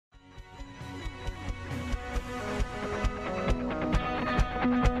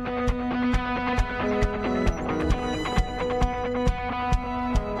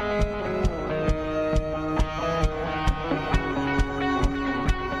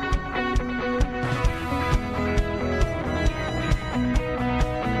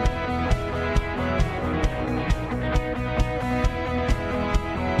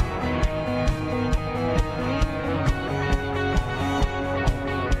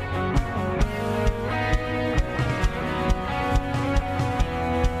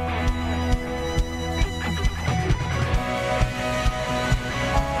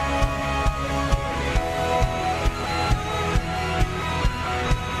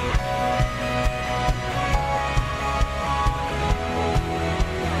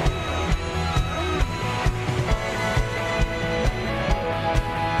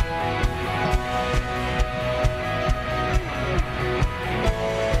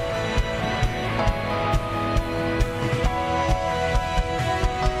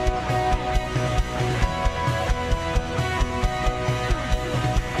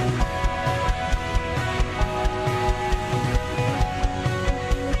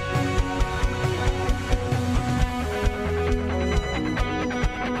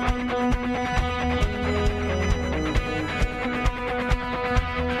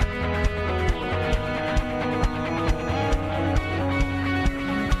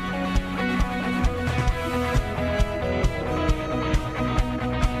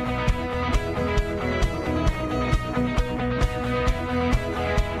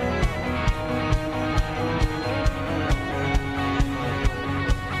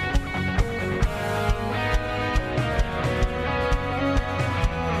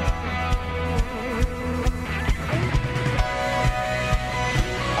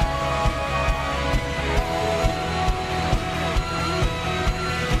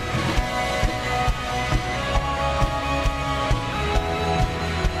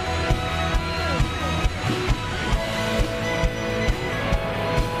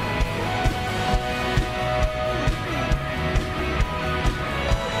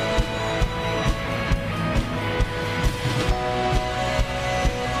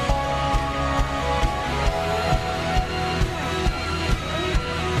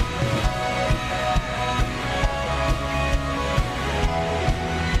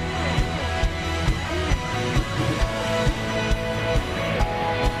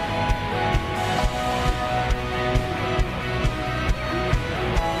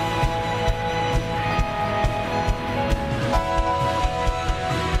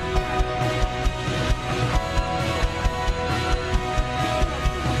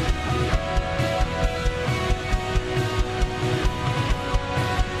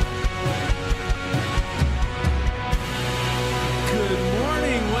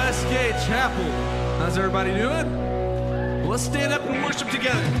Chapel. How's everybody doing? Well, let's stand up and worship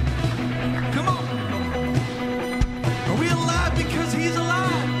together. Come on. Are we alive because he's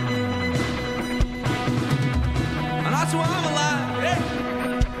alive? And that's why I'm alive. Yeah.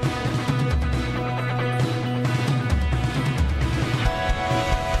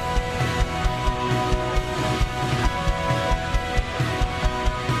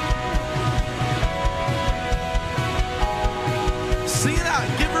 Sing it out,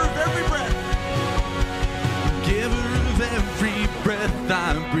 giver of every breath. Giver of every breath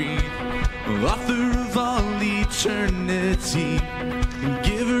I breathe, author of all eternity,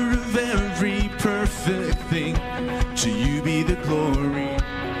 giver of every perfect thing, to you be the glory.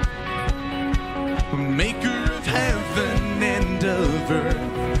 Maker of heaven and of earth,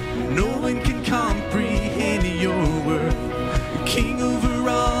 no one can comprehend your worth. King over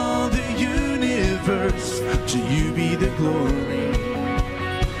all the universe, to you be the glory.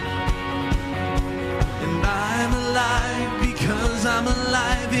 I'm alive because I'm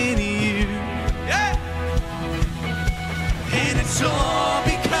alive in you. Yeah. And it's all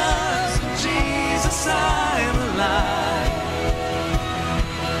because of Jesus I'm alive.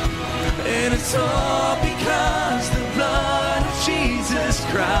 And it's all because the blood of Jesus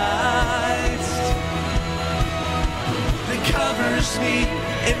Christ that covers me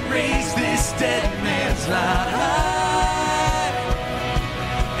and raised this dead man's life.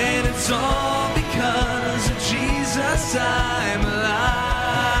 And it's all because of Jesus, I'm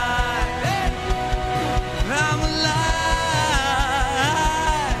alive. I'm alive.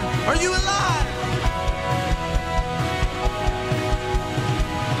 Are you alive?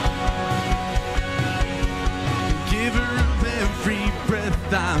 Giver of every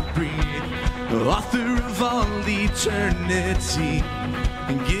breath I breathe, author of all eternity,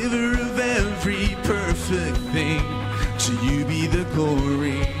 and giver of every perfect thing, to you be the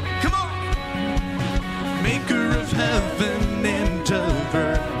glory. Come on! Maker of heaven and of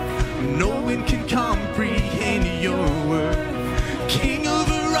earth, no one can comprehend your worth. King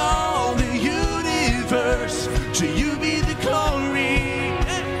over all the universe, to you be the glory.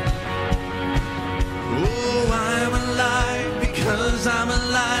 Oh, I'm alive because I'm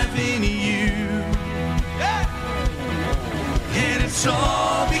alive in you. And it's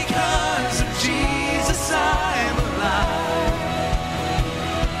all because of Jesus I'm alive.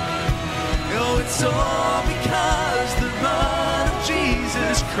 Oh, it's all because the blood of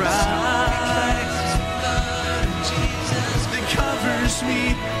Jesus Christ that covers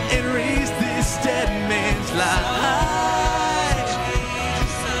me and raised this dead man's life.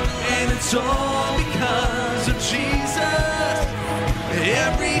 And it's all because of Jesus.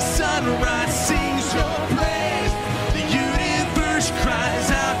 Every sunrise sings your praise. The universe cries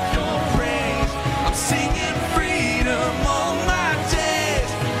out your praise. I'm singing freedom all my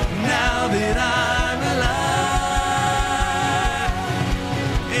days, now that I'm alive.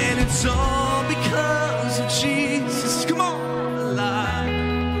 And it's all because of Jesus. Come on, alive.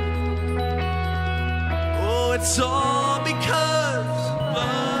 Oh, it's all because of the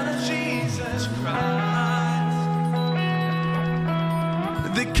blood of Jesus Christ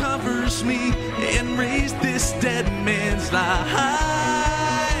that covers me and raised this dead man's life.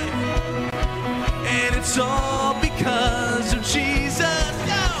 And it's all because of Jesus.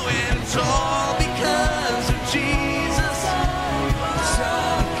 No, and it's all because of Jesus. It's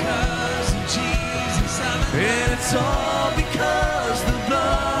all because of Jesus. And it's all because the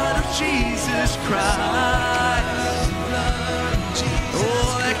blood of Jesus Christ.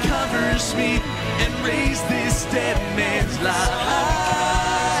 Oh, that covers me and raised this dead man's life.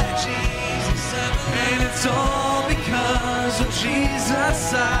 And it's all because of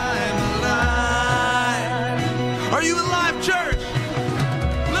Jesus I'm alive. Are you alive, church?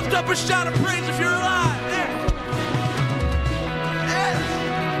 Lift up a shout of praise if you're alive. Yeah. Yeah.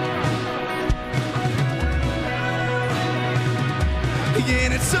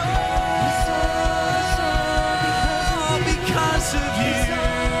 And it's all because of you.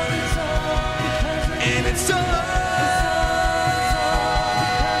 And it's all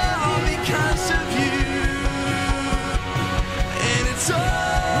because of you. And it's all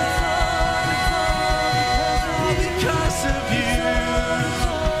because of you.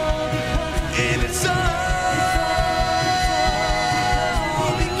 And it's all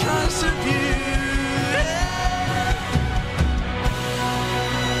because of you.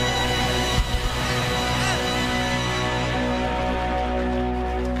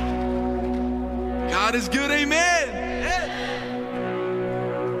 God is good, amen.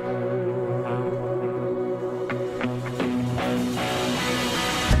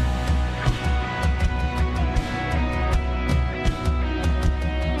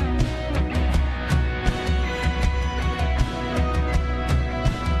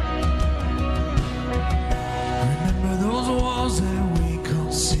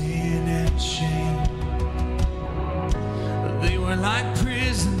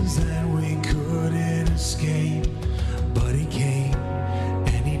 prisons that we couldn't escape, but he came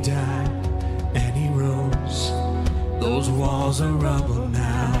and he died and he rose. Those walls are rubble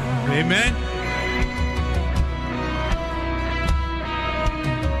now. Amen.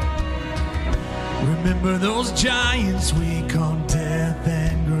 Remember those giants we called death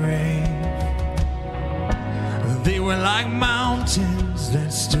and grave. They were like mountains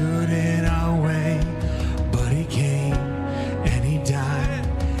that stood in our way, but he came and he died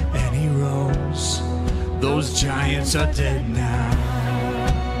and he rose. Those giants are dead now.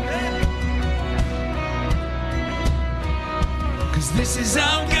 'Cause this is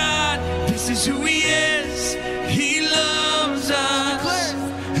our God, this is who he is. He loves us.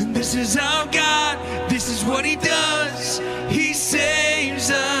 And this is our God, this is what he does. He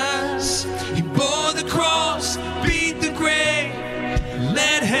saves us. He bore the cross, beat the grave.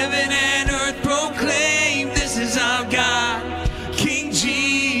 Let heaven and earth proclaim, this is our God, King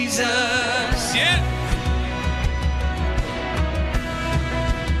Jesus. Yeah.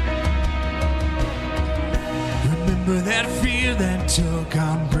 Remember that fear that took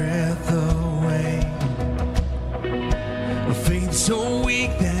our breath away. A faith so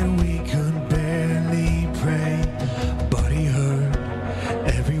weak that we could barely pray, but he heard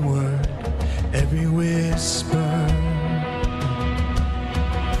every word, every whisper.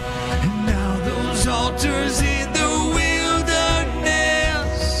 And now those altars in the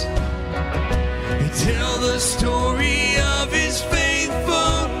wilderness, they tell the story of his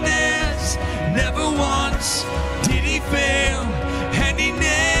faithfulness. Never once did he fail, and he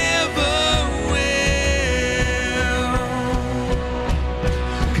never will.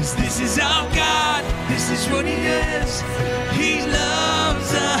 'Cause this is our God, this is what he is. He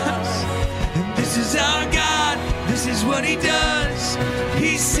loves us. And this is our God, this is what he does.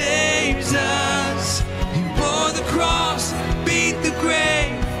 He saves us. He bore the cross, beat the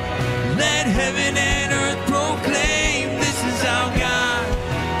grave. Let heaven and earth proclaim, this is our God,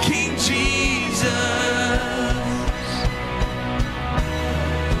 King Jesus.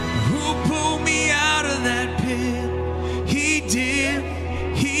 Who pulled me out of that pit? He did,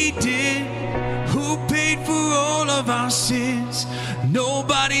 he did. Who paid for all of our sins?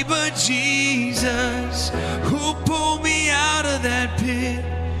 Nobody but Jesus. Who pulled me out of that pit?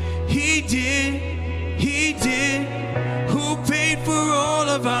 He did, he did. Who paid for all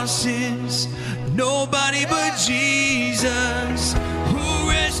of our sins? Nobody but Jesus. Who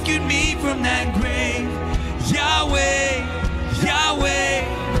rescued me from that grave? Yahweh, Yahweh.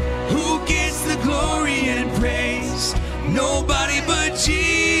 Who gets the glory and praise? Nobody but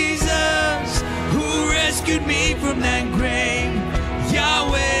Jesus. Who rescued me from that grave?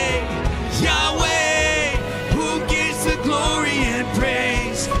 Yahweh, Yahweh. Who gets the glory and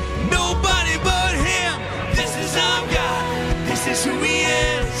praise? Nobody but him. This is our God, this is who he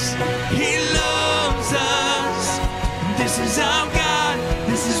is. He loves us. This is our God,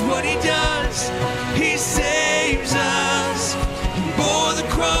 this is what he does. He saves us. He bore the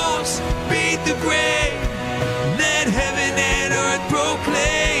cross, beat the grave. Let heaven and earth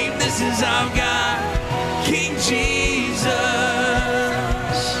proclaim, this is our God, King Jesus.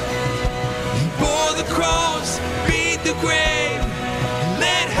 He bore the cross, beat the grave.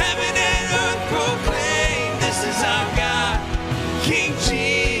 Let heaven and earth proclaim, this is our God, King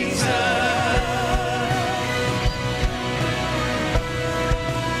Jesus.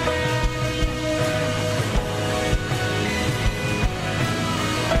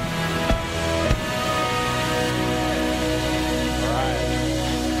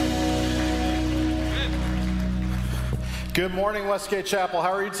 Good morning, Westgate Chapel.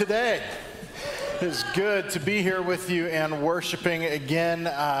 How are you today? It is good to be here with you and worshiping again.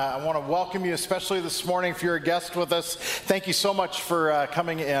 I want to welcome you, especially this morning if you're a guest with us. Thank you so much for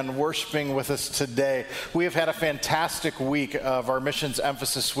coming and worshiping with us today. We have had a fantastic week of our Missions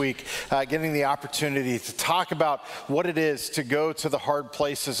Emphasis Week, getting the opportunity to talk about what it is to go to the hard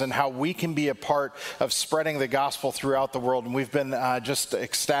places and how we can be a part of spreading the gospel throughout the world. And we've been just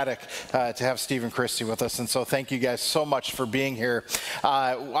ecstatic to have Steve and Christy with us. And so thank you guys so much for being here.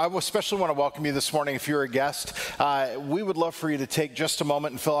 I especially want to welcome you this morning if you're a guest. We would love for you to take just a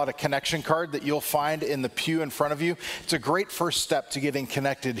moment and fill out a connection card that you'll find in the pew in front of you. It's a great first step to getting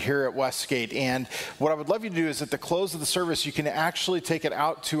connected here at Westgate. And what I would love you to do is at the close of the service, you can actually take it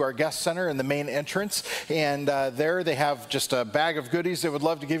out to our guest center in the main entrance. And there they have just a bag of goodies. They would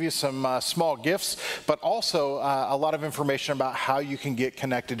love to give you some small gifts, but also a lot of information about how you can get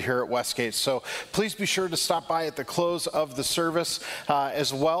connected here at Westgate. So please be sure to stop by at the close of the service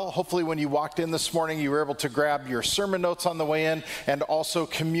as well. Hopefully when you walked in this this morning, you were able to grab your sermon notes on the way in and also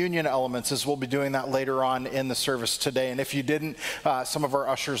communion elements, as we'll be doing that later on in the service today. And if you didn't, some of our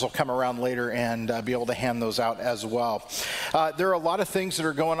ushers will come around later and be able to hand those out as well. There are a lot of things that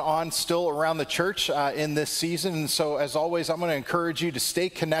are going on still around the church in this season. And so, as always, I'm going to encourage you to stay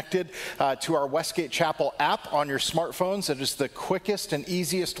connected to our Westgate Chapel app on your smartphones. It is the quickest and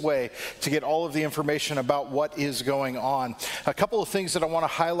easiest way to get all of the information about what is going on. A couple of things that I want to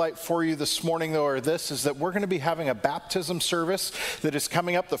highlight for you this morning, though, are that we're going to be having a baptism service that is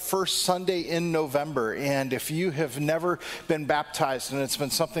coming up the first Sunday in November. And if you have never been baptized and it's been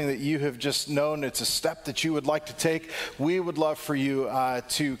something that you have just known it's a step that you would like to take, we would love for you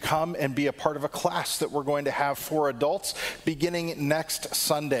to come and be a part of a class that we're going to have for adults beginning next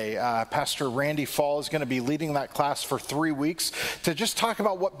Sunday. Pastor Randy Fall is going to be leading that class for 3 weeks to just talk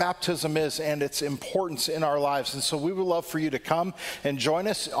about what baptism is and its importance in our lives. And so we would love for you to come and join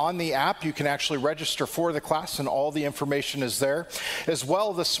us on the app. You can actually register for the class, and all the information is there. As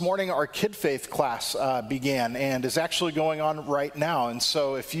well, this morning, our Kid Faith class began and is actually going on right now. And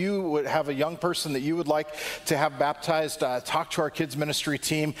so if you would have a young person that you would like to have baptized, talk to our kids ministry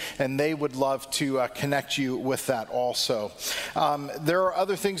team, and they would love to connect you with that also. There are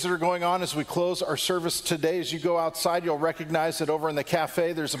other things that are going on as we close our service today. As you go outside, you'll recognize that over in the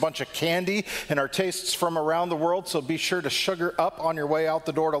cafe, there's a bunch of candy and our tastes from around the world. So be sure to sugar up on your way out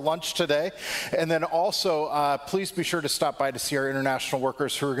the door to lunch today. And then also, please be sure to stop by to see our international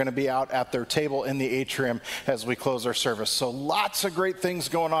workers who are going to be out at their table in the atrium as we close our service. So lots of great things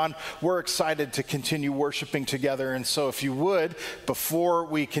going on. We're excited to continue worshiping together. And so if you would, before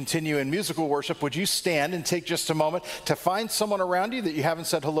we continue in musical worship, would you stand and take just a moment to find someone around you that you haven't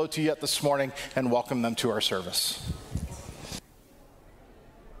said hello to yet this morning and welcome them to our service.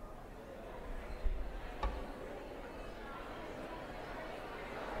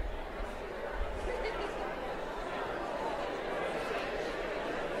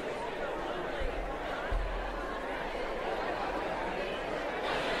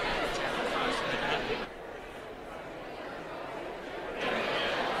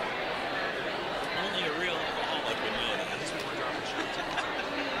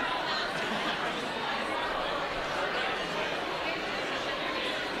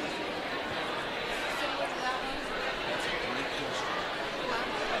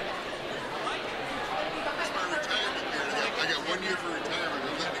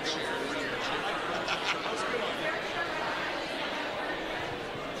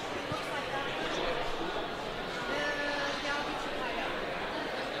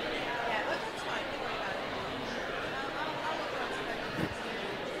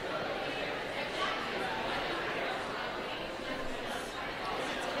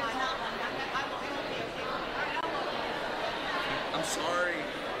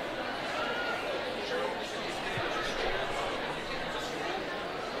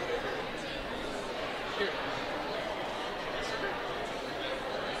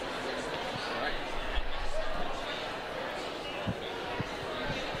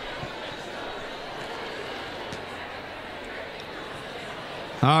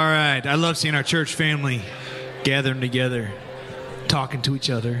 All right. I love seeing our church family gathering together, talking to each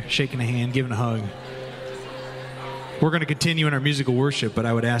other, shaking a hand, giving a hug. We're going to continue in our musical worship, but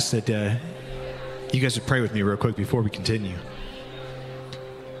I would ask that you guys would pray with me real quick before we continue.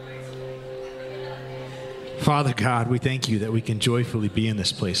 Father God, we thank you that we can joyfully be in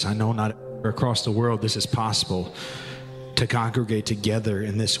this place. I know not across the world this is possible to congregate together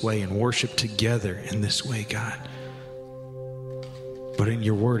in this way and worship together in this way, God. But in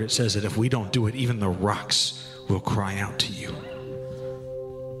your word, it says that if we don't do it, even the rocks will cry out to you.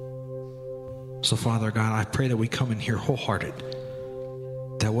 So, Father God, I pray that we come in here wholehearted,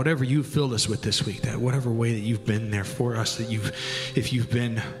 that whatever you filled us with this week, that whatever way that you've been there for us, that if you've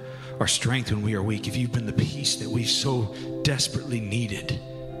been our strength when we are weak, if you've been the peace that we so desperately needed,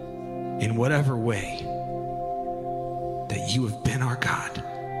 in whatever way, that you have been our God.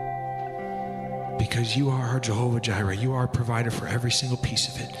 Because you are our Jehovah Jireh. You are our provider for every single piece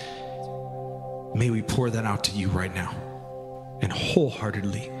of it. May we pour that out to you right now. And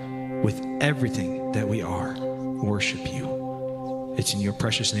wholeheartedly, with everything that we are, worship you. It's in your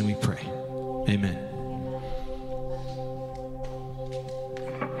precious name we pray. Amen.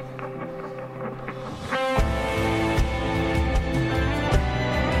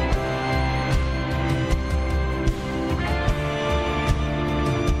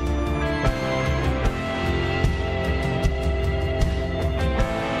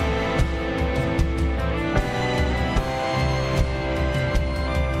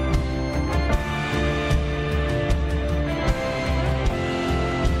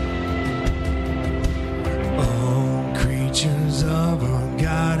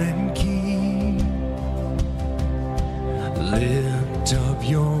 Lift up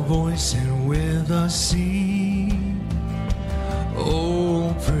your voice and with us sing.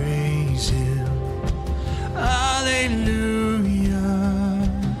 Oh, praise him. Hallelujah.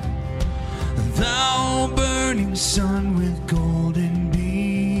 Thou burning sun with golden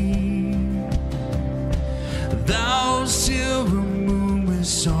beam. Thou silver moon with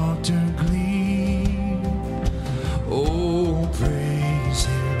softer gleam. Oh, praise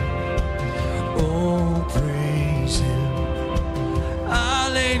him. Oh, praise him.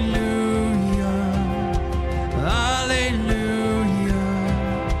 Hallelujah. Hallelujah.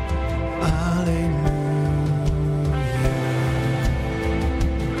 Hallelujah.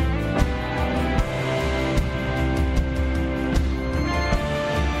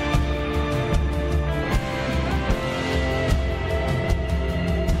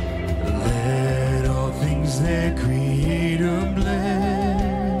 Let all things their Creator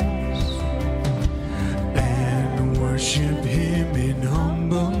bless and worship Him in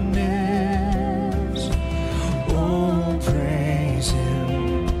humbleness. Oh, praise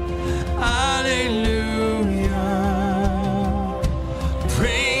Him. Hallelujah.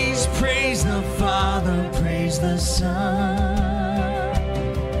 Praise, praise the Father, praise the Son,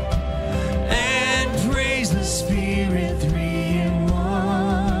 and praise the Spirit, three in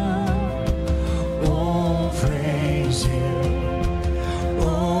one. Oh, praise Him.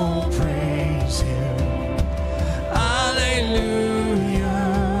 Oh, praise Him. Hallelujah.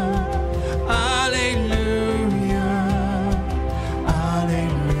 Hallelujah.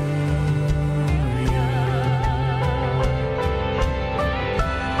 Hallelujah.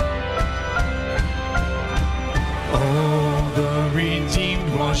 All the redeemed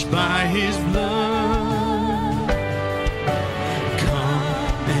washed by His blood,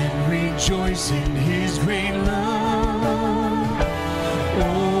 come and rejoice in His great love.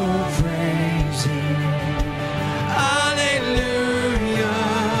 Oh, praise Him. Hallelujah.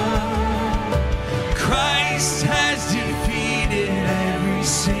 Christ has defeated every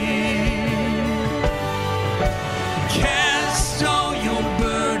sin. Cast all your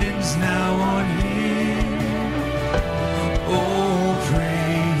burdens now on Him. Oh,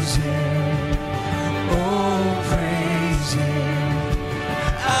 praise Him. Oh, praise Him.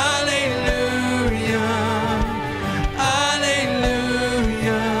 Hallelujah.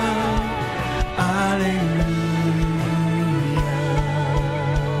 Hallelujah. Hallelujah.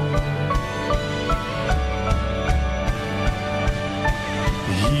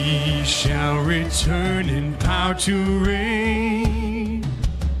 He shall return in power to reign.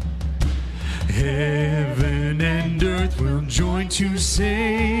 Heaven and earth will join to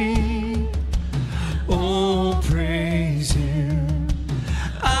sing. Oh, praise Him.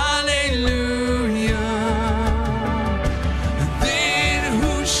 Hallelujah. Then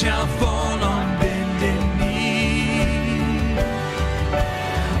who shall fall on bended knee?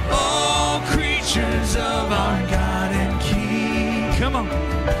 All creatures of our God and King. Come on.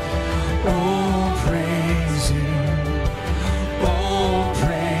 Oh, praise Him. Oh,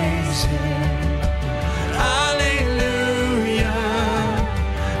 praise Him. Hallelujah.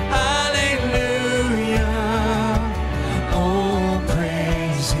 Hallelujah. Oh,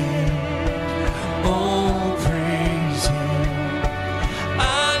 praise Him. Oh, praise Him.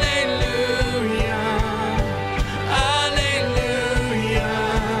 Hallelujah. Hallelujah.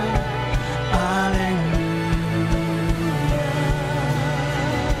 Hallelujah.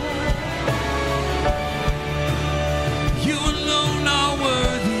 You alone are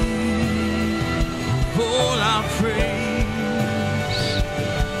worthy of all our praise.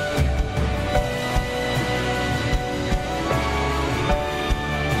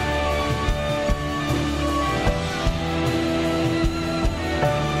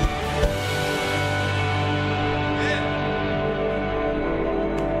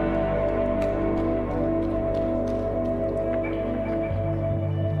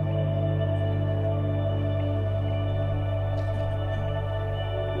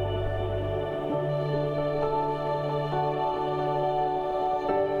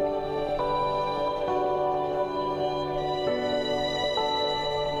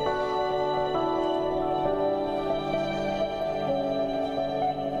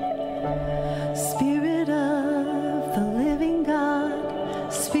 Spirit of the living God,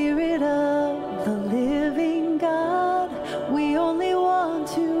 Spirit of the living God, we only want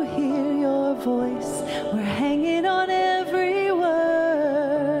to hear your voice. We're hanging on every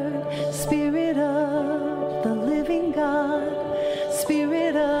word. Spirit of the living God,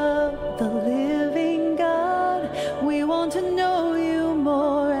 Spirit of the living God, we want to know you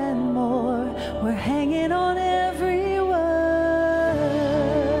more and more. We're hanging on every word.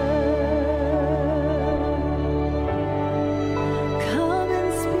 Come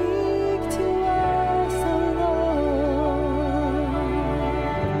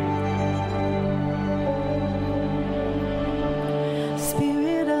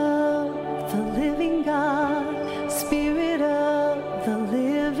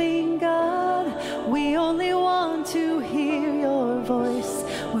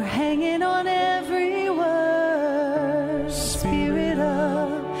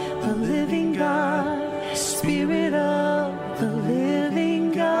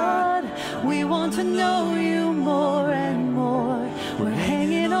want to know you more and more. We're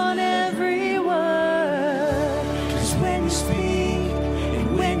hanging on every word. 'Cause when you speak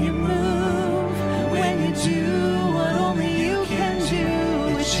and when you move, when you do what only you can do,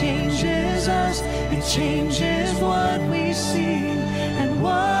 it changes us, it changes what we see and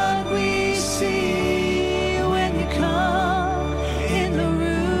what we see. When you come in the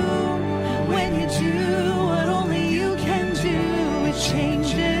room, when you do what only you can do, it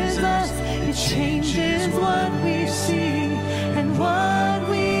changes us, it changes what we see and what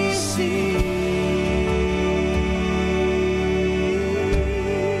we see.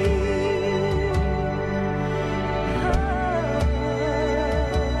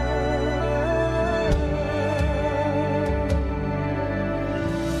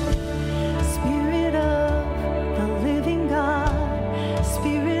 Spirit of the living God,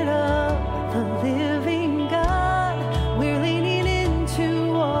 Spirit of the living God, we're leaning into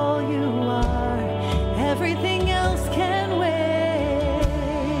all you are. Everything else can wait.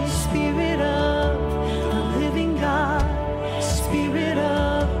 Spirit of the living God, Spirit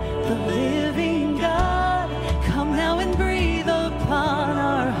of the living God, come now and breathe upon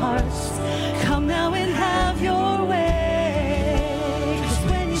our hearts. Come now and have your way. 'Cause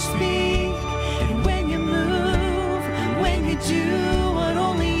when you speak and when you move, when you do what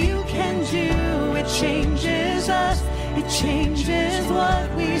only you can do, it changes us, it changes what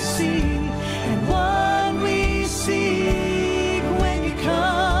we see and what we seek. When you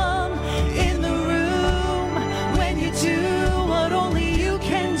come in the room, when you do what only you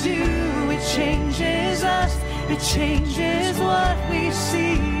can do, it changes us, it changes what we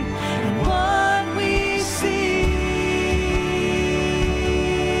see and what we see.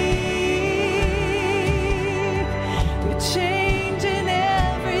 You're changing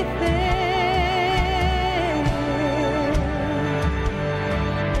everything.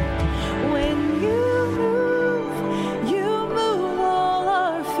 When you move all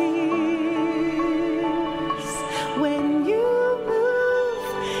our fears. When you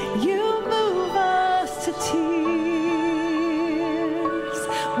move us to tears.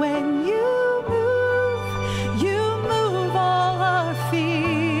 When you move all our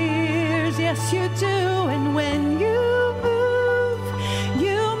fears. Yes, you do. And when you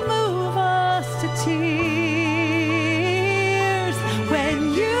move us to tears. When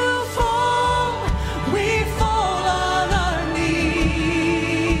you fall, we fall on our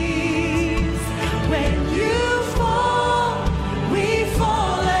knees. When you fall, we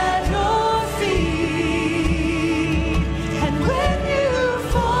fall at your feet. And when you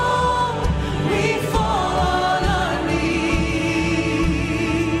fall, we fall on our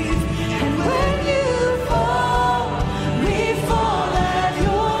knees. And when you fall, we fall at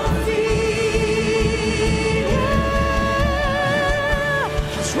your feet. Yeah.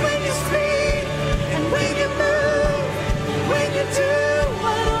 'Cause when you speak and when you move, when you do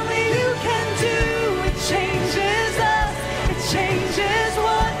what only you can do, it changes us, it changes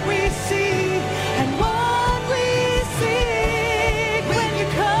what we see and what we seek. When you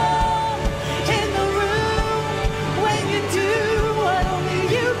come in the room, when you do what only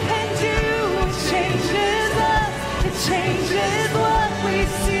you can do, it changes us, it changes what we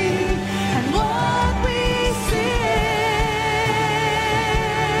see and what we see.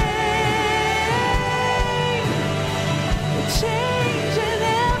 You're changing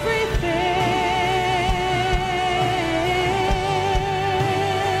everything.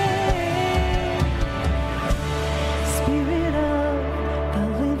 Spirit of the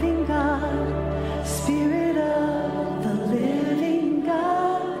living God, Spirit of the living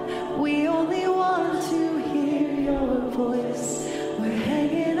God, we only want to hear your voice. We're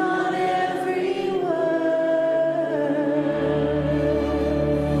hanging on every word.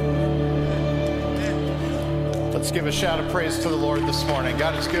 Let's give a shout of praise to the Lord this morning.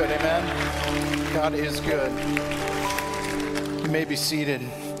 God is good, amen? God is good. You may be seated.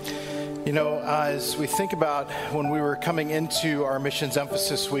 You know, as we think about when we were coming into our Missions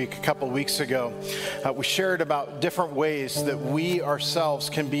Emphasis Week a couple weeks ago, we shared about different ways that we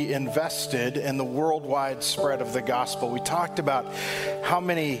ourselves can be invested in the worldwide spread of the gospel. We talked about how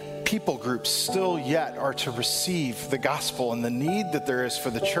many people groups still yet are to receive the gospel and the need that there is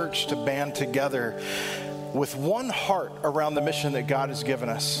for the church to band together with one heart around the mission that God has given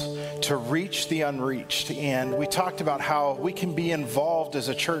us to reach the unreached. And we talked about how we can be involved as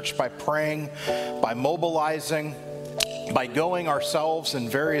a church by praying, by mobilizing, by going ourselves in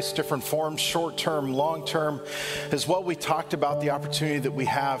various different forms, short-term, long-term, as well. We talked about the opportunity that we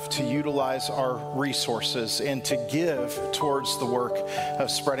have to utilize our resources and to give towards the work of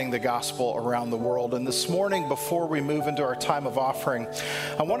spreading the gospel around the world. And this morning, before we move into our time of offering,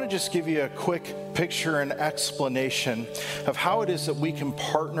 I want to just give you a quick picture and explanation of how it is that we can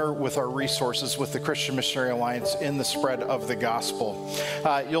partner with our resources with the Christian Missionary Alliance in the spread of the gospel.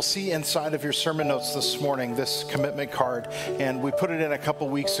 You'll see inside of your sermon notes this morning this commitment card, and we put it in a couple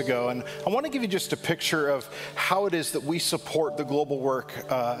weeks ago. And I want to give you just a picture of how it is that we support the global work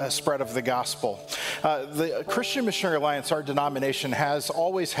spread of the gospel. The Christian Missionary Alliance, our denomination, has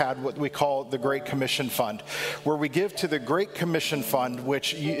always had what we call the Great Commission Fund, where we give to the Great Commission Fund,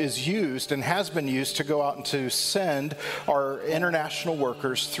 which is used and has been used to go out and to send our international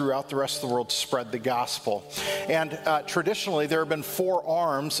workers throughout the rest of the world to spread the gospel. And traditionally, there have been 4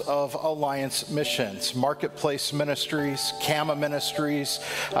 arms of Alliance missions: Marketplace Ministries, CAMA Ministries,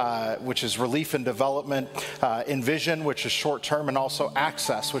 which is Relief and Development, Envision, which is short-term, and also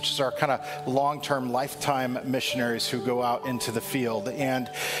Access, which is our kind of long-term, lifetime missionaries who go out into the field. And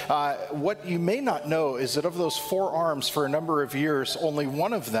what you may not know is that of those 4 arms, for a number of years, only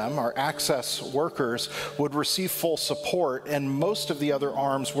one of them, our Access workers, would receive full support, and most of the other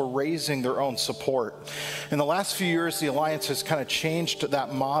arms were raising their own support. In the last few years, the Alliance has kind of changed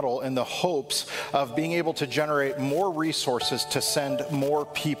that model in the hopes of being able to generate more resources to send more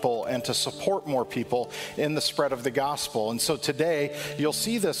people and to support more people in the spread of the gospel. And so today, you'll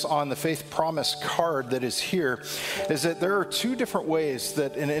see this on the Faith Promise card that is here, is that there are 2 different ways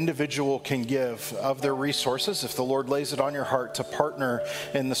that an individual can give of their resources if the Lord lays it on your heart to partner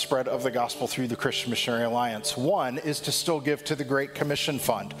in the spread of the gospel through the Christian Missionary Alliance. One is to still give to the Great Commission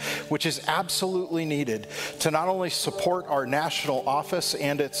Fund, which is absolutely needed to not only support our national office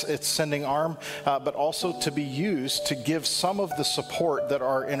and its sending arm, but also to be used to give some of the support that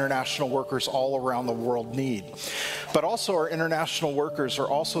our international workers all around the world need. But also, our international workers are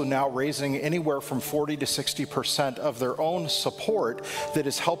also now raising anywhere from 40 to 60% of their own support that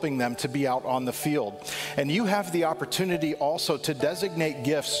is helping them to be out on the field. And you have the opportunity also to designate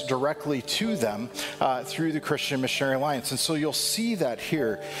gifts directly to them through the Christian Missionary Alliance. And so you'll see that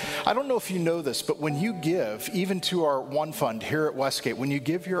here. I don't know if you know this, but when you give, even to our One Fund here at Westgate, when you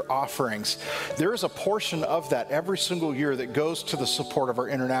give your offerings, there is a portion of that every single year that goes to the support of our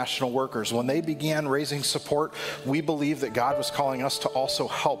international workers. When they began raising support, we believe that God was calling us to also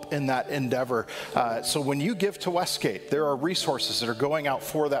help in that endeavor. So when you give to Westgate, there are resources that are going out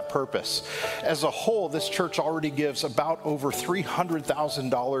for that purpose. As a whole, this church already gives about over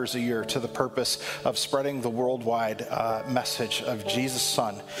 $300,000 a year to the purpose of spreading the worldwide message of Jesus'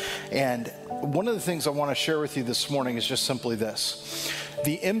 Son. And one of the things I want to share with you this morning is just simply this: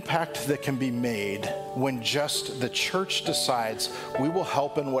 the impact that can be made when just the church decides we will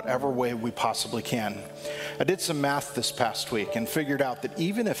help in whatever way we possibly can. I did some math this past week and figured out that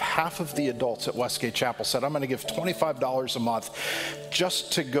even if half of the adults at Westgate Chapel said, I'm going to give $25 a month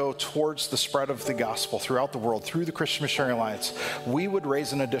just to go towards the spread of the gospel throughout the world through the Christian Missionary Alliance, we would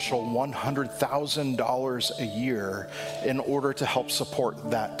raise an additional $100,000 a year in order to help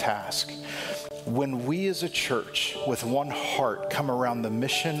support that task. When we as a church with one heart come around the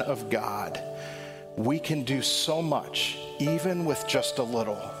mission of God, we can do so much, even with just a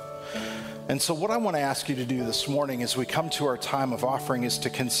little. And so what I want to ask you to do this morning as we come to our time of offering is to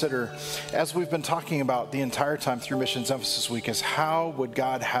consider, as we've been talking about the entire time through Missions Emphasis Week, is how would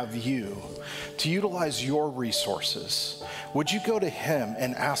God have you to utilize your resources? Would you go to Him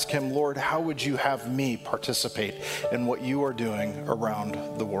and ask Him, Lord, how would you have me participate in what you are doing around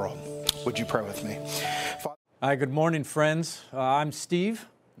the world? Would you pray with me? Hi, good morning, friends. I'm Steve,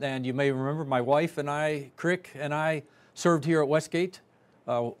 and you may remember my wife and I, Crick, and I served here at Westgate.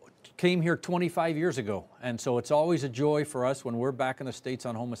 Came here 25 years ago, and so it's always a joy for us when we're back in the States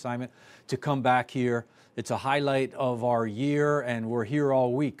on home assignment to come back here. It's a highlight of our year, and we're here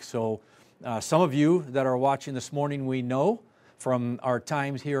all week. So some of you that are watching this morning, we know from our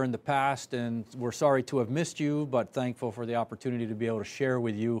times here in the past, and we're sorry to have missed you, but thankful for the opportunity to be able to share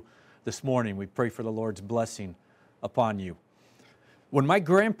with you this morning. We pray for the Lord's blessing upon you. When my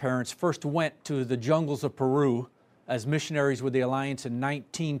grandparents first went to the jungles of Peru as missionaries with the Alliance in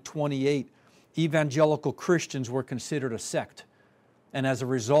 1928, evangelical Christians were considered a sect, and as a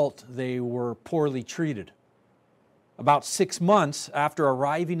result, they were poorly treated. About 6 months after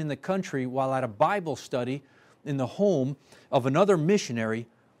arriving in the country while at a Bible study in the home of another missionary,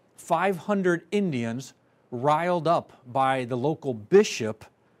 500 Indians, riled up by the local bishop,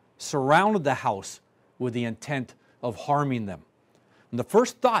 surrounded the house with the intent of harming them. And the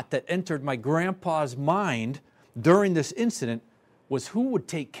first thought that entered my grandpa's mind during this incident was who would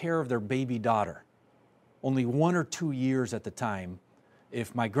take care of their baby daughter. Only 1 or 2 years at the time,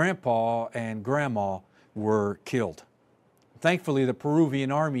 if my grandpa and grandma were killed. Thankfully, the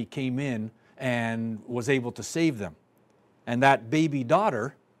Peruvian army came in and was able to save them. And that baby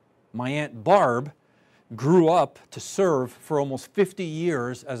daughter, my Aunt Barb, grew up to serve for almost 50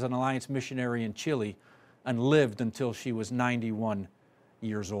 years as an Alliance missionary in Chile and lived until she was 91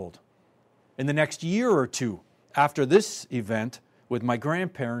 years old. In the next year or two after this event with my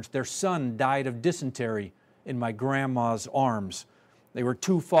grandparents, their son died of dysentery in my grandma's arms. They were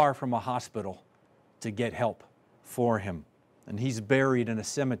too far from a hospital to get help for him. And he's buried in a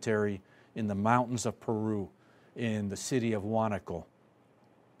cemetery in the mountains of Peru in the city of Huánuco.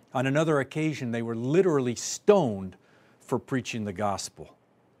 On another occasion, they were literally stoned for preaching the gospel.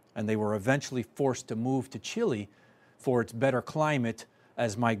 And they were eventually forced to move to Chile for its better climate,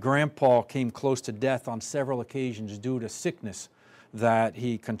 as my grandpa came close to death on several occasions due to sickness that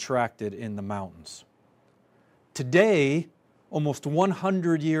he contracted in the mountains. Today, almost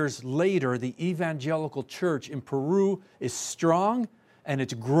 100 years later, the evangelical church in Peru is strong and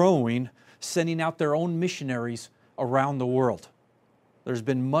it's growing, sending out their own missionaries around the world. There's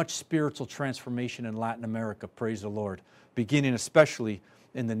been much spiritual transformation in Latin America, praise the Lord, beginning especially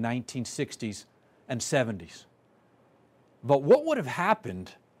in the 1960s and 70s. But what would have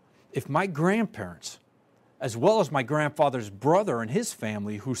happened if my grandparents, as well as my grandfather's brother and his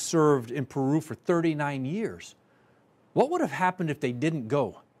family who served in Peru for 39 years, what would have happened if they didn't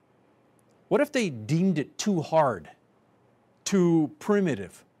go? What if they deemed it too hard, too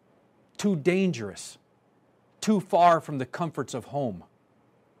primitive, too dangerous, too far from the comforts of home?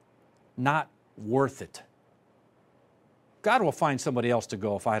 Not worth it. God will find somebody else to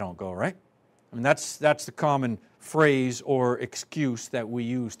go if I don't go, right? I mean, that's the common phrase or excuse that we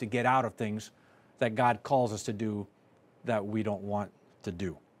use to get out of things that God calls us to do that we don't want to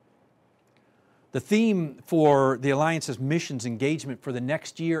do. The theme for the Alliance's missions engagement for the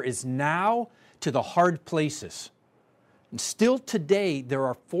next year is Now to the Hard Places. And still today, there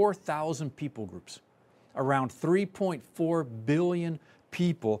are 4,000 people groups, around 3.4 billion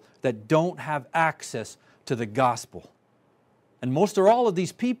people that don't have access to the gospel. And most or all of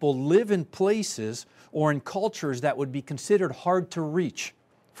these people live in places or in cultures that would be considered hard to reach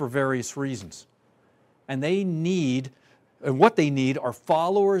for various reasons. And what they need are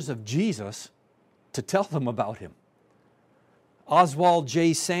followers of Jesus to tell them about Him. Oswald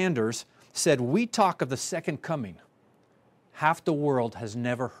J. Sanders said, "We talk of the second coming. Half the world has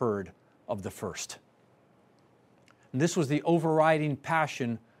never heard of the first." And this was the overriding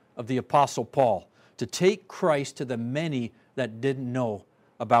passion of the Apostle Paul, to take Christ to the many that didn't know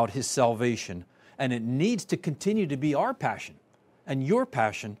about His salvation. And it needs to continue to be our passion and your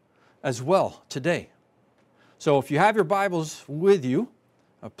passion as well today. So if you have your Bibles with you,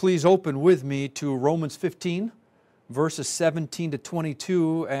 please open with me to Romans 15, verses 17 to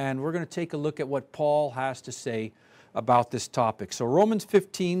 22, and we're going to take a look at what Paul has to say about this topic. So Romans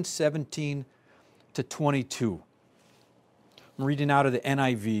 15, 17 to 22. I'm reading out of the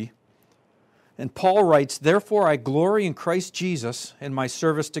NIV. And Paul writes, "Therefore I glory in Christ Jesus in my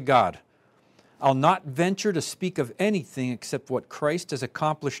service to God. I'll not venture to speak of anything except what Christ has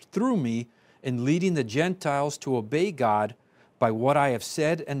accomplished through me in leading the Gentiles to obey God by what I have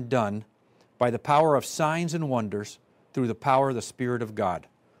said and done, by the power of signs and wonders, through the power of the Spirit of God.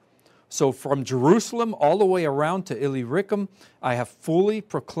 So from Jerusalem all the way around to Illyricum, I have fully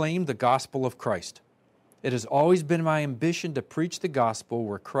proclaimed the gospel of Christ. It has always been my ambition to preach the gospel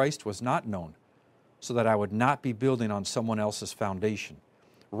where Christ was not known, so that I would not be building on someone else's foundation.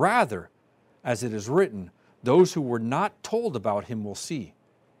 Rather, as it is written, those who were not told about Him will see,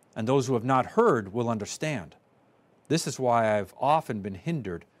 and those who have not heard will understand. This is why I have often been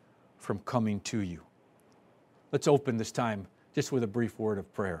hindered from coming to you." Let's open this time just with a brief word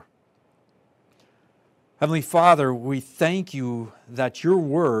of prayer. Heavenly Father, we thank You that Your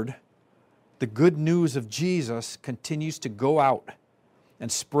word, the good news of Jesus, continues to go out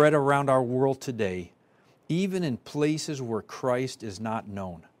and spread around our world today, even in places where Christ is not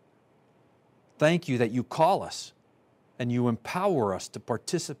known. Thank You that You call us and You empower us to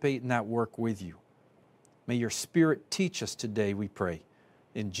participate in that work with You. May Your Spirit teach us today, we pray.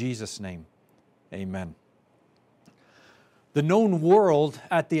 In Jesus' name, amen. The known world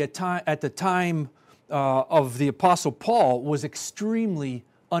at the time of the Apostle Paul was extremely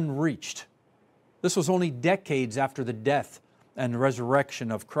unreached. This was only decades after the death and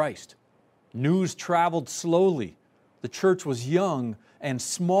resurrection of Christ. News traveled slowly. The church was young and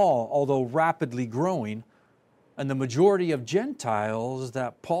small, although rapidly growing. And the majority of Gentiles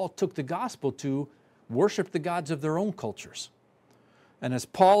that Paul took the gospel to worshiped the gods of their own cultures. And as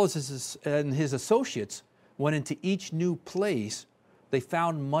Paul and his associates went into each new place, they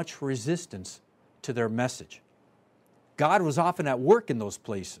found much resistance to their message. God was often at work in those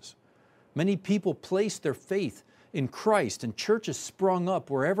places. Many people placed their faith in Christ, and churches sprung up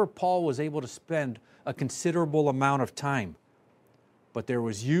wherever Paul was able to spend a considerable amount of time. But there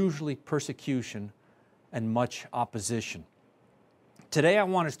was usually persecution and much opposition. Today I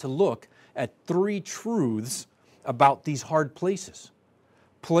want us to look at 3 truths about these hard places,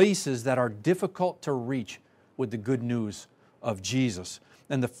 places that are difficult to reach with the good news of Jesus.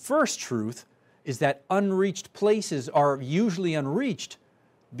 And the first truth is that unreached places are usually unreached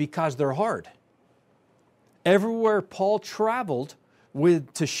because they're hard. Everywhere Paul traveled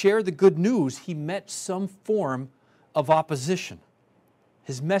to share the good news, he met some form of opposition.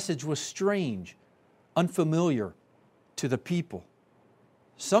 His message was strange, unfamiliar to the people.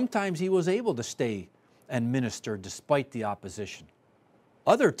 Sometimes he was able to stay and minister despite the opposition.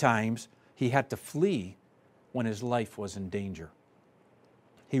 Other times he had to flee when his life was in danger.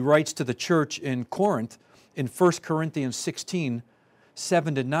 He writes to the church in Corinth in 1 Corinthians 16,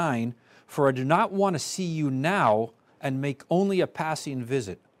 7-9, "For I do not want to see you now and make only a passing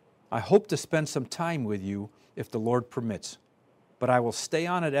visit. I hope to spend some time with you if the Lord permits. But I will stay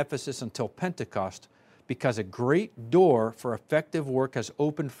on at Ephesus until Pentecost, because a great door for effective work has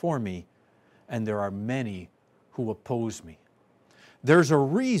opened for me, and there are many who oppose me." There's a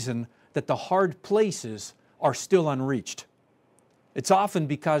reason that the hard places are still unreached. It's often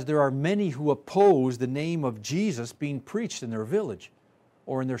because there are many who oppose the name of Jesus being preached in their village,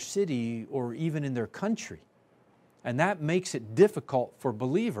 or in their city, or even in their country. And that makes it difficult for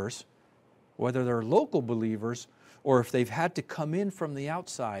believers, whether they're local believers or if they've had to come in from the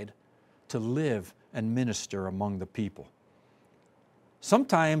outside, to live and minister among the people.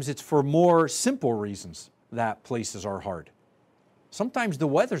 Sometimes it's for more simple reasons that places are hard. Sometimes the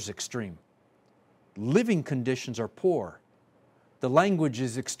weather's extreme. Living conditions are poor. The language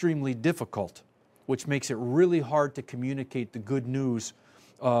is extremely difficult, which makes it really hard to communicate the good news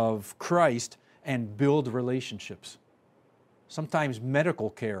of Christ and build relationships. Sometimes medical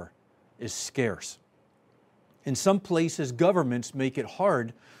care is scarce. In some places, governments make it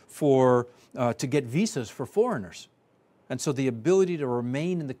hard to get visas for foreigners. And so the ability to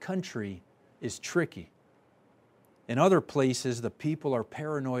remain in the country is tricky. In other places, the people are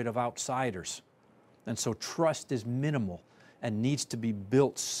paranoid of outsiders. And so trust is minimal and needs to be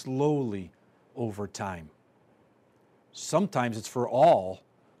built slowly over time. Sometimes it's for all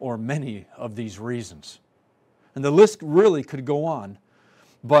or many of these reasons. And the list really could go on,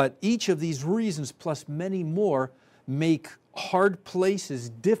 but each of these reasons plus many more make hard places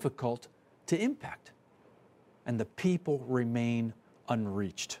difficult to impact, and the people remain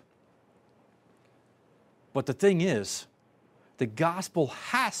unreached. But the thing is, the gospel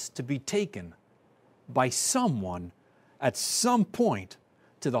has to be taken by someone at some point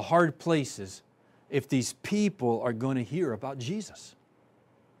to the hard places if these people are going to hear about Jesus.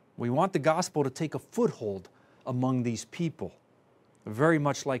 We want the gospel to take a foothold among these people, very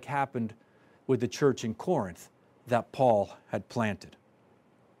much like happened with the church in Corinth that Paul had planted.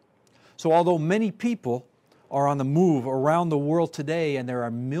 So although many people are on the move around the world today, and there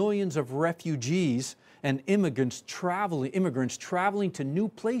are millions of refugees and immigrants traveling to new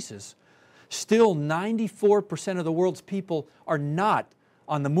places, still 94% of the world's people are not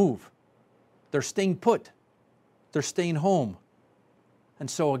on the move. They're staying put. They're staying home. And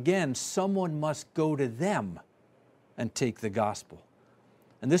so again, someone must go to them and take the gospel.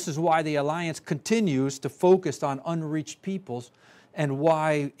 And this is why the Alliance continues to focus on unreached peoples, and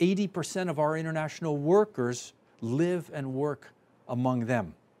why 80% of our international workers live and work among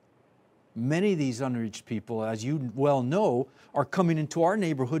them. Many of these unreached people, as you well know, are coming into our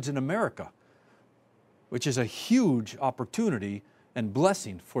neighborhoods in America, which is a huge opportunity and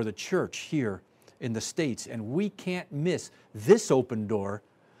blessing for the church here in the States. And we can't miss this open door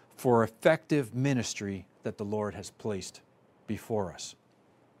for effective ministry that the Lord has placed before us.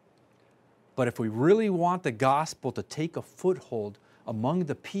 But if we really want the gospel to take a foothold among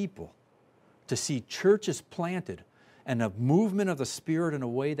the people, to see churches planted and a movement of the Spirit in a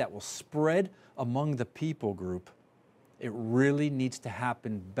way that will spread among the people group, it really needs to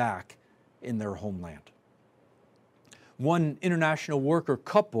happen back in their homeland. One international worker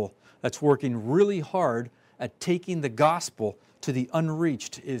couple that's working really hard at taking the gospel to the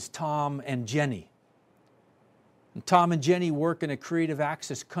unreached is Tom and Jenny. And Tom and Jenny work in a creative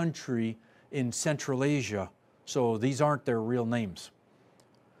access country in Central Asia, so these aren't their real names.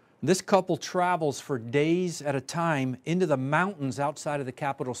 This couple travels for days at a time into the mountains outside of the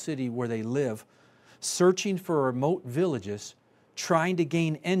capital city where they live searching for remote villages, trying to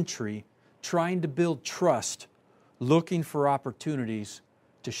gain entry, trying to build trust, looking for opportunities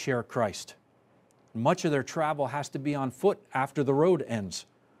to share Christ. Much of their travel has to be on foot after the road ends,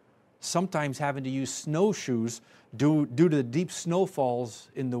 sometimes having to use snowshoes due to the deep snowfalls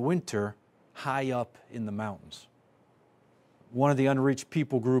in the winter high up in the mountains. One of the unreached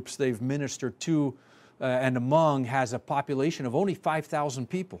people groups they've ministered to and among has a population of only 5,000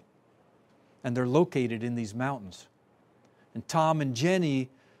 people, and they're located in these mountains. And Tom and Jenny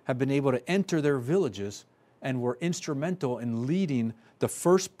have been able to enter their villages and were instrumental in leading the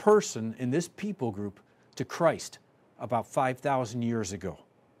first person in this people group to Christ about 5,000 years ago,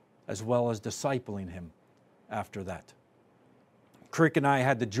 as well as discipling him after that. Crick and I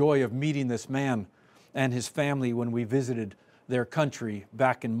had the joy of meeting this man and his family when we visited their country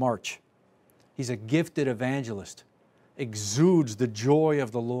back in March. He's a gifted evangelist, exudes the joy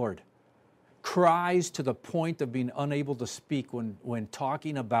of the Lord, cries to the point of being unable to speak when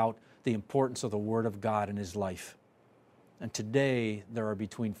talking about the importance of the Word of God in his life. And today, there are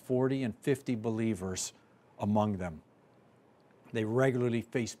between 40 and 50 believers among them. They regularly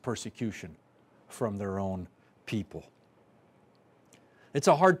face persecution from their own people. It's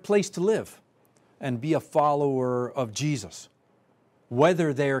a hard place to live and be a follower of Jesus.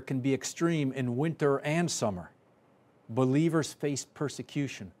 Weather there can be extreme in winter and summer. Believers face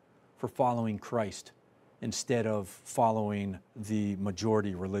persecution for following Christ instead of following the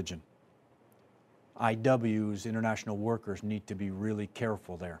majority religion. IW's, international workers, need to be really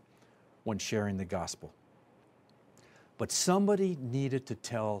careful there when sharing the gospel. But somebody needed to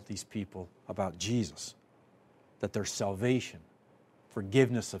tell these people about Jesus, that there's salvation,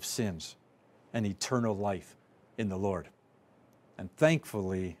 forgiveness of sins, and eternal life in the Lord. And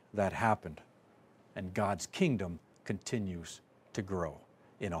thankfully, that happened, and God's kingdom continues to grow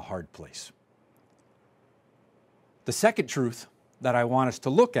in a hard place. The second truth that I want us to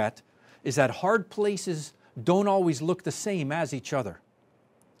look at is that hard places don't always look the same as each other,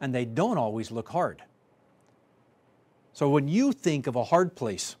 and they don't always look hard. So when you think of a hard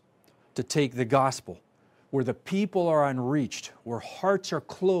place to take the gospel, where the people are unreached, where hearts are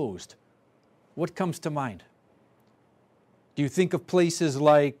closed, what comes to mind? Do you think of places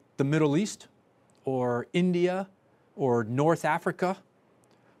like the Middle East or India or North Africa?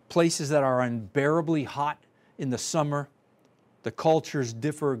 Places that are unbearably hot in the summer. The cultures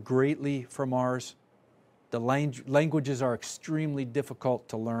differ greatly from ours. The languages are extremely difficult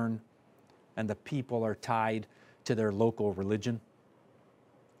to learn, and the people are tied to their local religion.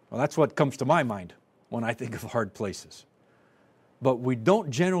 Well, that's what comes to my mind when I think of hard places. But we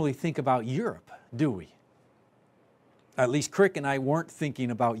don't generally think about Europe, do we? At least Crick and I weren't thinking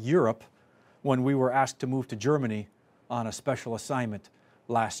about Europe when we were asked to move to Germany on a special assignment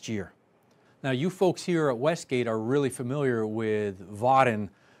last year. Now, you folks here at Westgate are really familiar with Waden,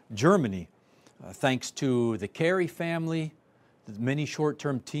 Germany, thanks to the Carey family, the many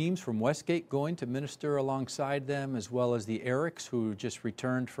short-term teams from Westgate going to minister alongside them, as well as the Erics, who just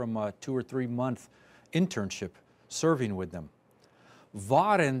returned from a 2 or 3 month internship serving with them.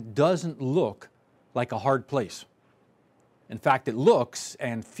 Waden doesn't look like a hard place. In fact, it looks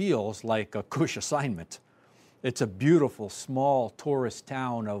and feels like a cush assignment. It's a beautiful, small tourist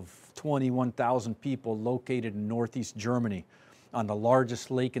town of 21,000 people located in northeast Germany on the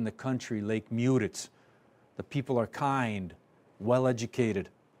largest lake in the country, Lake Müritz. The people are kind, well-educated,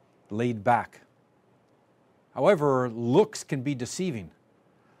 laid back. However, looks can be deceiving.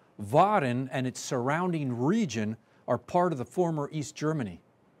 Waden and its surrounding region are part of the former East Germany,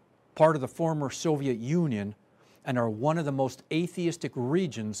 part of the former Soviet Union, and are one of the most atheistic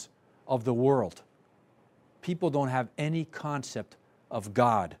regions of the world. People don't have any concept of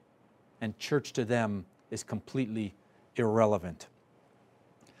God, and church to them is completely irrelevant.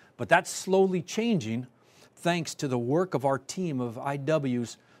 But that's slowly changing thanks to the work of our team of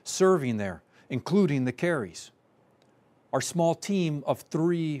IWs serving there, including the Careys. Our small team of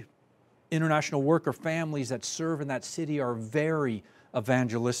 3 international worker families that serve in that city are very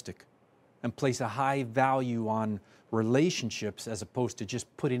evangelistic and place a high value on relationships as opposed to just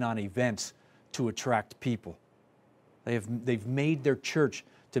putting on events to attract people. They've made their church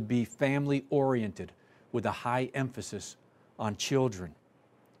to be family-oriented with a high emphasis on children.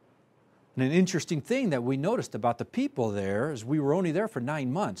 And an interesting thing that we noticed about the people there, as we were only there for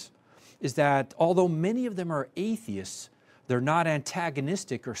 9 months, is that although many of them are atheists, they're not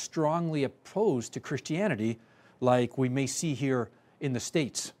antagonistic or strongly opposed to Christianity like we may see here in the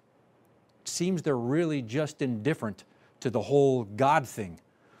States. It seems they're really just indifferent to the whole God thing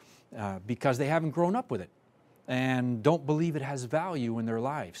because they haven't grown up with it and don't believe it has value in their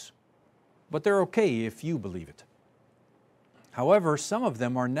lives. but they're okay if you believe it. However, some of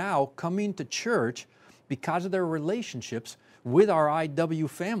them are now coming to church because of their relationships with our IW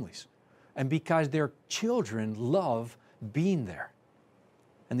families and because their children love being there.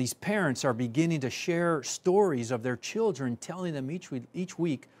 And these parents are beginning to share stories of their children, telling them each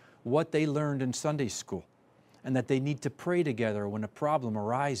week what they learned in Sunday school and that they need to pray together when a problem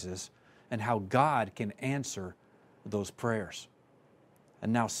arises and how God can answer those prayers.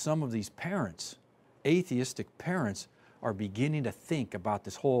 And now some of these parents, atheistic parents, are beginning to think about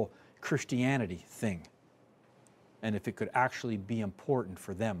this whole Christianity thing and if it could actually be important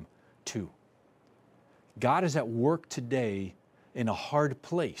for them too. God is at work today in a hard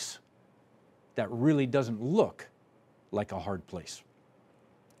place that really doesn't look like a hard place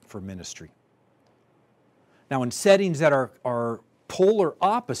for ministry. Now, in settings that are polar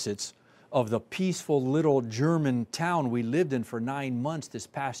opposites of the peaceful little German town we lived in for 9 months this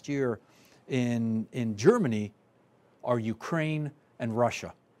past year in Germany, are Ukraine and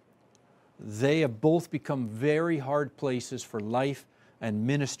Russia. They have both become very hard places for life and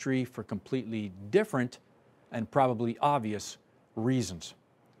ministry for completely different and probably obvious reasons.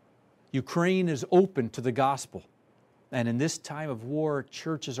 Ukraine is open to the gospel, and in this time of war,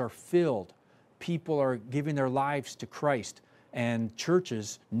 churches are filled. People are giving their lives to Christ, and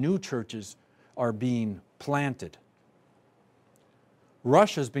churches, new churches, are being planted.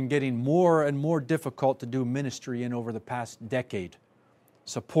 Russia's been getting more and more difficult to do ministry in over the past decade.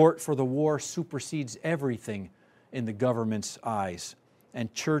 Support for the war supersedes everything in the government's eyes,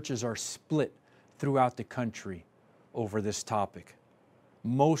 and churches are split throughout the country over this topic.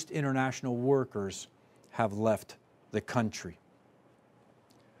 Most international workers have left the country.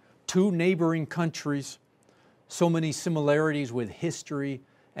 Two neighboring countries, so many similarities with history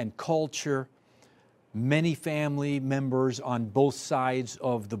and culture, many family members on both sides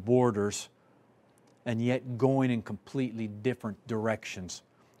of the borders, and yet going in completely different directions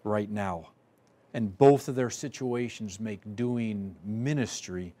right now. And both of their situations make doing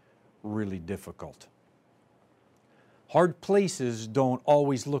ministry really difficult. Hard places don't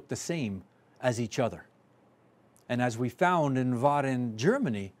always look the same as each other. And as we found in Waden,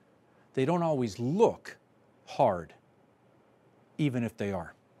 Germany, they don't always look hard, even if they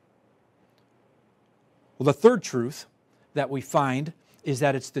are. Well, the third truth that we find is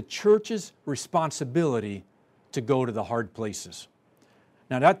that it's the church's responsibility to go to the hard places.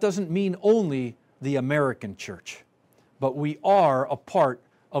 Now, that doesn't mean only the American church, but we are a part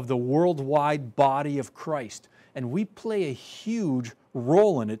of the worldwide body of Christ, and we play a huge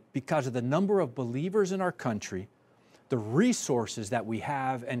role in it because of the number of believers in our country, the resources that we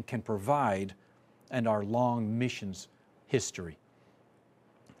have and can provide, and our long missions history.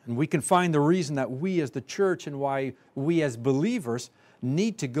 And we can find the reason that we as the church and why we as believers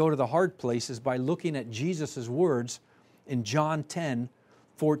need to go to the hard places by looking at Jesus' words in John 10,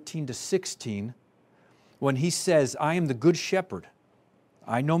 14 to 16, when he says, I am the good shepherd.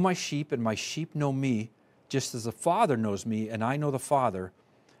 I know my sheep and my sheep know me, just as the Father knows me and I know the Father,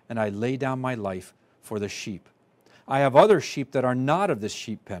 and I lay down my life for the sheep. I have other sheep that are not of this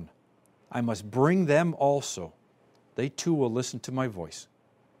sheep pen. I must bring them also. They too will listen to my voice,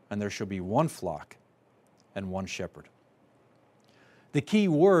 and there shall be one flock and one shepherd. The key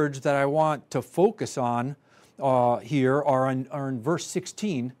words that I want to focus on here are in verse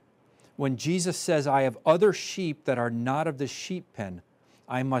 16, when Jesus says, I have other sheep that are not of the sheep pen.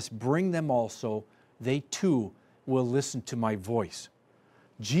 I must bring them also. They too will listen to my voice.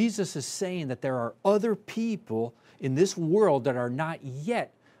 Jesus is saying that there are other people in this world that are not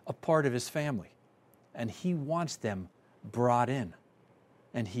yet a part of his family, and he wants them brought in.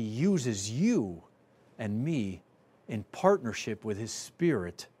 And he uses you and me in partnership with his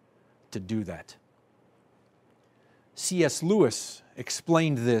Spirit to do that. C.S. Lewis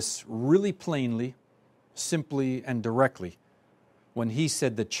explained this really plainly, simply, and directly when he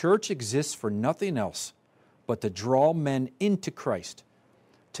said, the church exists for nothing else but to draw men into Christ,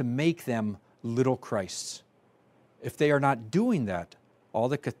 to make them little Christs. If they are not doing that, all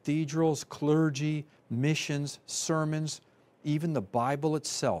the cathedrals, clergy, missions, sermons, even the Bible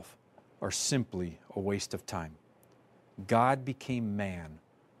itself are simply a waste of time. God became man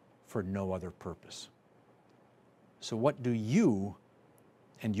for no other purpose. So what do you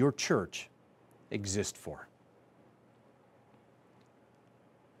and your church exist for?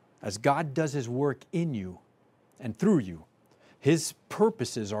 As God does his work in you and through you, his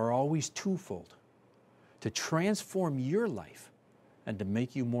purposes are always twofold: to transform your life and to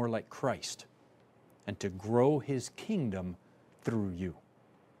make you more like Christ, and to grow his kingdom through you.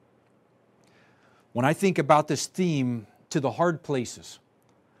 When I think about this theme, to the hard places,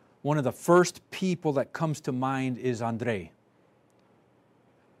 one of the first people that comes to mind is Andrei.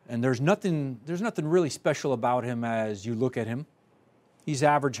 And there's nothing really special about him as you look at him. He's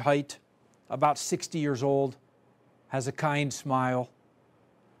average height, about 60 years old, has a kind smile.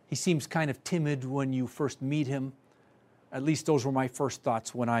 He seems kind of timid when you first meet him. At least those were my first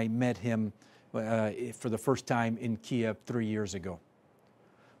thoughts when I met him for the first time in Kiev 3 years ago.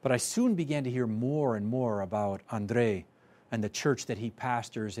 But I soon began to hear more and more about Andrei and the church that he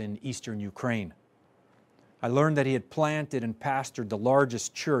pastors in eastern Ukraine. I learned that he had planted and pastored the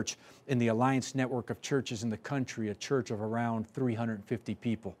largest church in the Alliance network of churches in the country, a church of around 350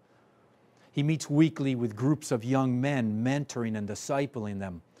 people. He meets weekly with groups of young men, mentoring and discipling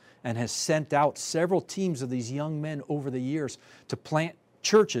them, and has sent out several teams of these young men over the years to plant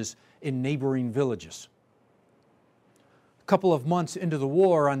churches in neighboring villages. A couple of months into the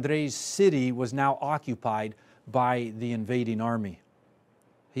war, Andrei's city was now occupied by the invading army.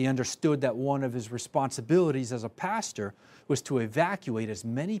 He understood that one of his responsibilities as a pastor was to evacuate as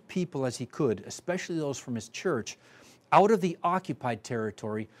many people as he could, especially those from his church, out of the occupied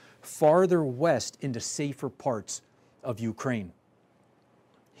territory farther west into safer parts of Ukraine.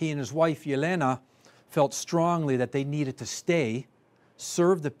 He and his wife Yelena felt strongly that they needed to stay,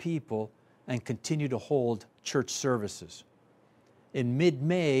 serve the people, and continue to hold church services. In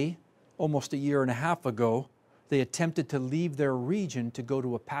mid-May, almost a year and a half ago, they attempted to leave their region to go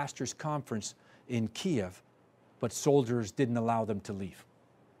to a pastor's conference in Kiev, but soldiers didn't allow them to leave.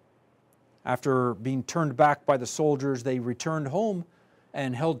 After being turned back by the soldiers, they returned home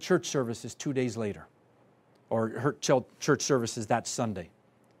and held church services 2 days later, or held church services that Sunday.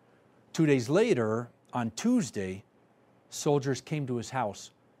 2 days later, on Tuesday, soldiers came to his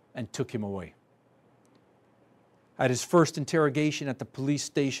house and took him away. At his first interrogation at the police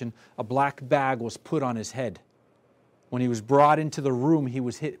station, a black bag was put on his head. When he was brought into the room, he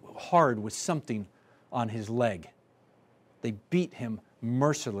was hit hard with something on his leg. They beat him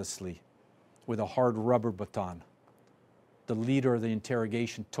mercilessly with a hard rubber baton. The leader of the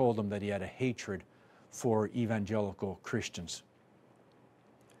interrogation told him that he had a hatred for evangelical Christians.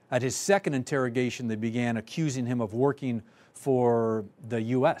 At his second interrogation, they began accusing him of working for the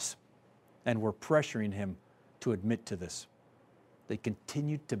U.S. and were pressuring him to admit to this. They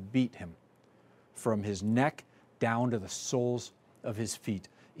continued to beat him from his neck down to the soles of his feet,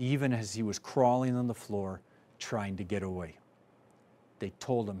 even as he was crawling on the floor trying to get away. They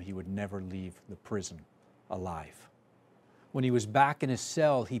told him he would never leave the prison alive. When he was back in his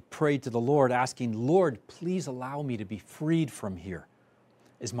cell, he prayed to the Lord, asking, "Lord, please allow me to be freed from here.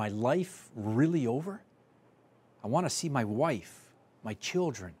 Is my life really over? I want to see my wife, my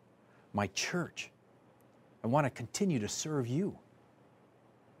children, my church. I want to continue to serve you."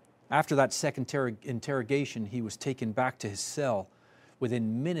 After that second interrogation, he was taken back to his cell.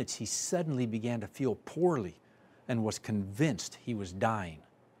 Within minutes, he suddenly began to feel poorly and was convinced he was dying.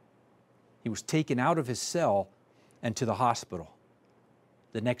 He was taken out of his cell and to the hospital.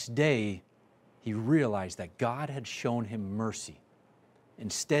 The next day, he realized that God had shown him mercy.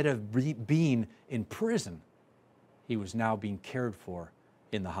 Instead of being in prison, he was now being cared for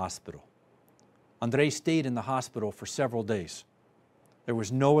in the hospital. Andrei stayed in the hospital for several days. There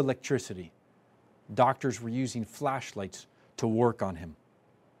was no electricity. Doctors were using flashlights to work on him.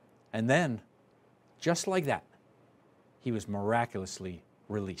 And then, just like that, he was miraculously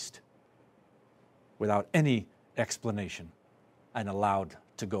released without any explanation and allowed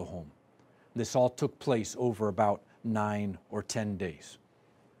to go home. This all took place over about 9 or 10 days.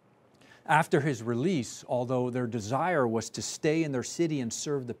 After his release, although their desire was to stay in their city and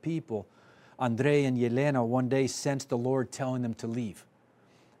serve the people, Andrei and Yelena one day sensed the Lord telling them to leave.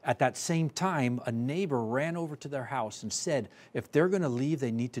 At that same time, a neighbor ran over to their house and said, if they're going to leave,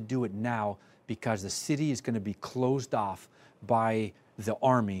 they need to do it now because the city is going to be closed off by the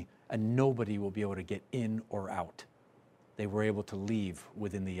army and nobody will be able to get in or out. They were able to leave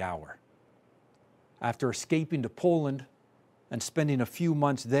within the hour. After escaping to Poland and spending a few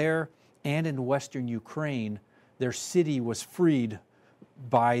months there and in western Ukraine, their city was freed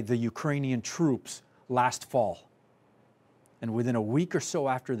by the Ukrainian troops last fall. And within a week or so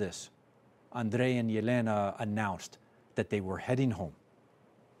after this, Andrei and Yelena announced that they were heading home.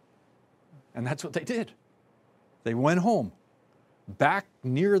 And that's what they did. They went home, back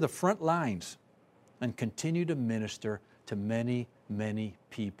near the front lines, and continued to minister to many, many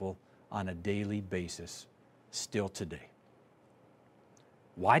people on a daily basis, still today.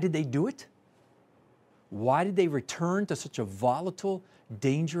 Why did they do it? Why did they return to such a volatile,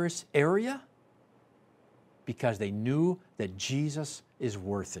 dangerous area? Because they knew that Jesus is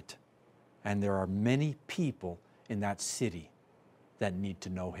worth it. And there are many people in that city that need to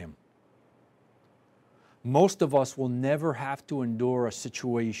know Him. Most of us will never have to endure a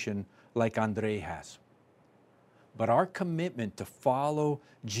situation like Andre has. But our commitment to follow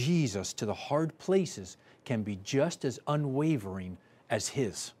Jesus to the hard places can be just as unwavering as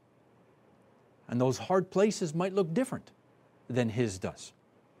his. And those hard places might look different than his does.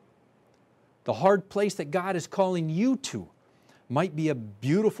 The hard place that God is calling you to might be a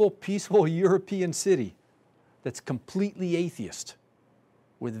beautiful, peaceful European city that's completely atheist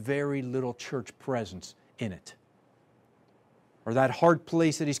with very little church presence in it. Or that hard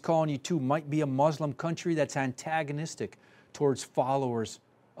place that He's calling you to might be a Muslim country that's antagonistic towards followers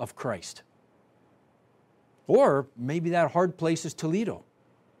of Christ. Or maybe that hard place is Toledo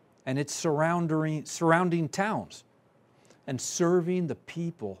and its surrounding towns, and serving the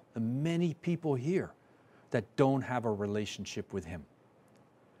people, the many people here that don't have a relationship with Him.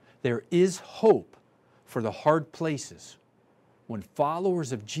 There is hope for the hard places when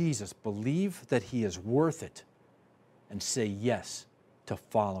followers of Jesus believe that He is worth it and say yes to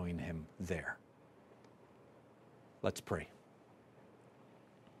following Him there. Let's pray.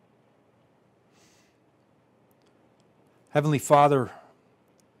 Heavenly Father,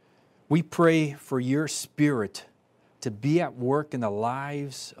 we pray for Your Spirit to be at work in the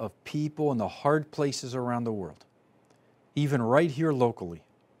lives of people in the hard places around the world, even right here locally.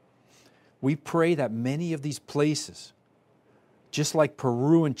 We pray that many of these places, just like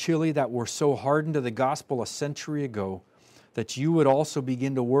Peru and Chile that were so hardened to the gospel a century ago, that You would also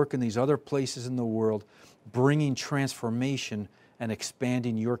begin to work in these other places in the world, bringing transformation and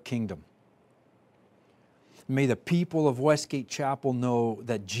expanding Your kingdom. May the people of Westgate Chapel know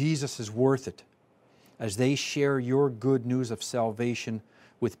that Jesus is worth it as they share Your good news of salvation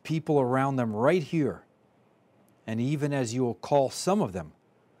with people around them right here, and even as You will call some of them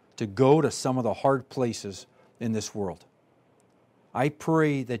to go to some of the hard places in this world. I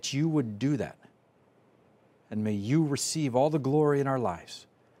pray that You would do that, and may You receive all the glory in our lives,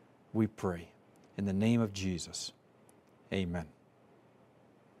 we pray. In the name of Jesus, amen.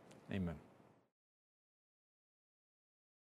 Amen.